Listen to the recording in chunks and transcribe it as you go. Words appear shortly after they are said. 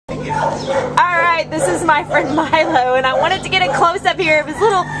Alright, this is my friend Milo, and I wanted to get a close-up here of his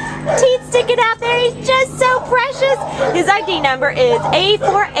little teeth sticking out there. He's just so precious. His ID number is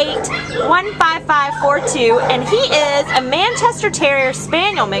A4815542, and he is a Manchester Terrier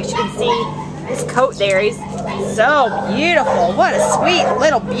Spaniel mix. You can see his coat there. He's so beautiful. What a sweet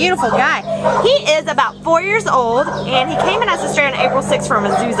little beautiful guy. He is about 4 years old, and he came in as a stray on April 6th from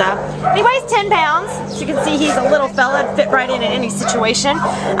Azusa. He weighs 10 pounds. So you can see he's a little fella, fit right in any situation.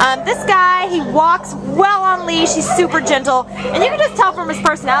 This guy, he walks well on leash. He's super gentle, and you can just tell from his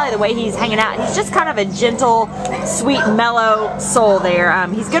personality the way he's hanging out. He's just kind of a gentle, sweet, mellow soul there.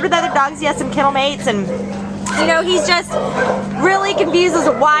 He's good with other dogs. He has some kennel mates, and you know, he's just really confused as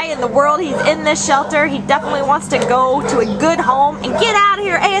to why in the world he's in this shelter. He definitely wants to go to a good home and get out of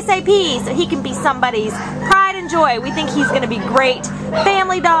here ASAP so he can be somebody's pride and joy. We think he's going to be great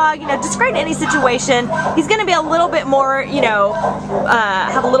family dog, you know, just great in any situation. He's going to be a little bit more, you know,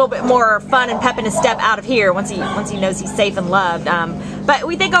 have a little bit more fun and pep in his step out of here once he knows he's safe and loved. But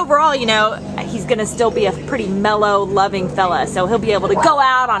we think overall, you know, he's going to still be a pretty mellow, loving fella. So he'll be able to go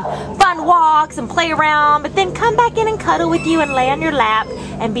out on fun walks and play around, but then come back in and cuddle with you and lay on your lap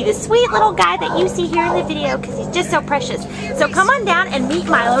and be the sweet little guy that you see here in the video because he's just so precious. So come on down and meet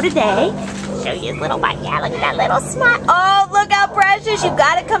Milo today. Show you his little bite. Yeah, look at that little smile. Oh, look how precious. You've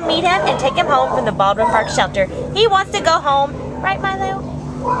got to come meet him and take him home from the Baldwin Park shelter. He wants to go home. Right, Milo?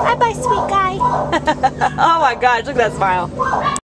 Bye-bye, sweet guy. Oh my gosh, look at that smile.